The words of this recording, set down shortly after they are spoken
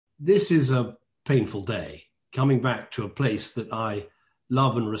This is a painful day, coming back to a place that I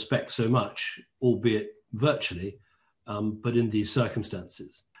love and respect so much, albeit virtually, but in these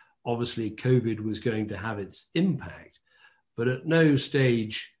circumstances. Obviously, COVID was going to have its impact, but at no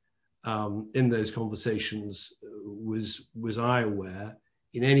stage in those conversations was I aware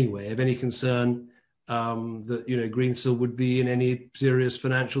in any way of any concern that Greensill would be in any serious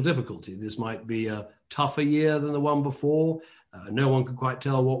financial difficulty. This might be a tougher year than the one before. No one could quite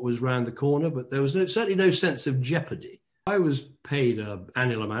tell what was round the corner, but there was certainly no sense of jeopardy. I was paid an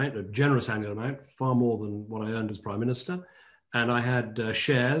annual amount, a generous annual amount, far more than what I earned as Prime Minister. And I had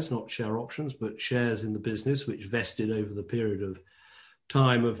shares, not share options, but shares in the business, which vested over the period of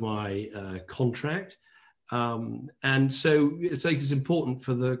time of my contract. And so it's important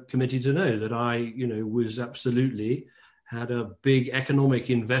for the committee to know that I, was absolutely had a big economic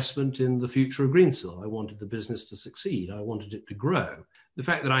investment in the future of Greensill. I wanted the business to succeed. I wanted it to grow. The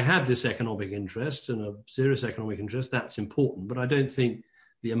fact that I had this economic interest and a serious economic interest, that's important, but I don't think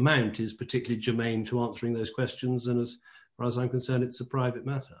the amount is particularly germane to answering those questions. And as far as I'm concerned, it's a private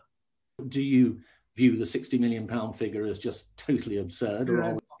matter. Do you view the £60 million figure as just totally absurd?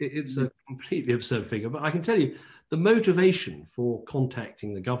 It's a completely absurd figure, but I can tell you the motivation for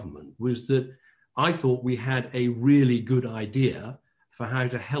contacting the government was that I thought we had a really good idea for how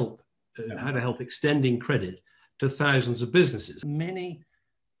to help extending credit to thousands of businesses. Many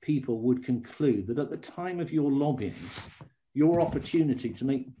people would conclude that at the time of your lobbying, your opportunity to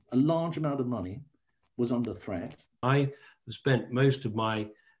make a large amount of money was under threat. I spent most of my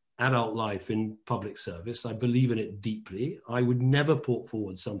adult life in public service. I believe in it deeply. I would never put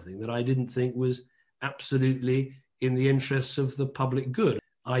forward something that I didn't think was absolutely in the interests of the public good.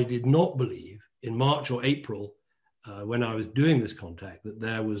 I did not believe in March or April, when I was doing this contact, that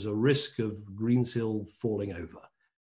there was a risk of Greensill falling over.